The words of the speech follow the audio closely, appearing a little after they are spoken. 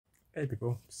Hey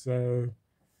people, so I'm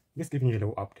just giving you a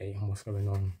little update on what's going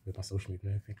on with my social media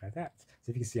and everything like that.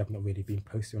 So if you can see, I've not really been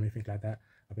posting or anything like that.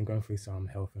 I've been going through some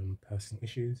health and personal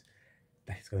issues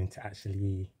that is going to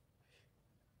actually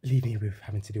leave me with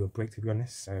having to do a break, to be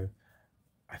honest. So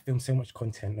I filmed so much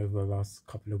content over the last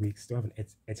couple of weeks. Still haven't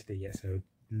edited it yet, so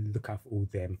look out for all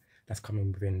them. That's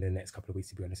coming within the next couple of weeks,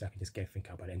 to be honest. I can just get everything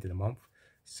out by the end of the month.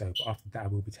 So, but after that, I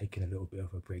will be taking a little bit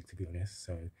of a break, to be honest.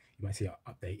 So you might see an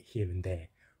update here and there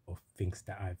of things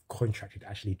that I've contracted to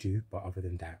actually do. But other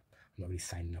than that, I'm not really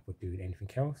signing up or doing anything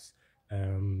else.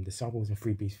 The samples and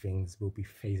freebies things will be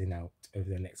phasing out over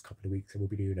the next couple of weeks. So we'll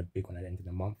be doing a big one at the end of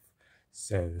the month.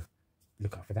 So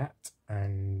look out for that.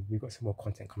 And we've got some more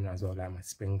content coming out as well, like my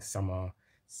spring, summer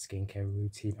skincare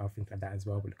routine, I'll think like that as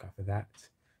well. But look out for that.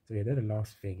 So yeah, they're the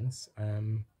last things.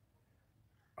 I'm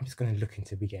just going to look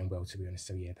into be getting well, to be honest.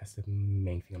 So yeah, that's the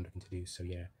main thing I'm looking to do. So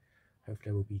yeah,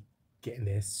 hopefully we'll be getting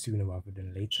there sooner rather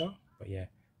than later. But yeah,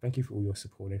 thank you for all your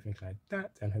support and everything like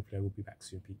that. And hopefully I will be back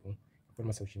soon, people. Put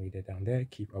my social media down there.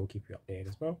 I will keep you updated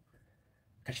as well.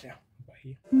 Catch you now.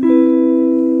 Bye.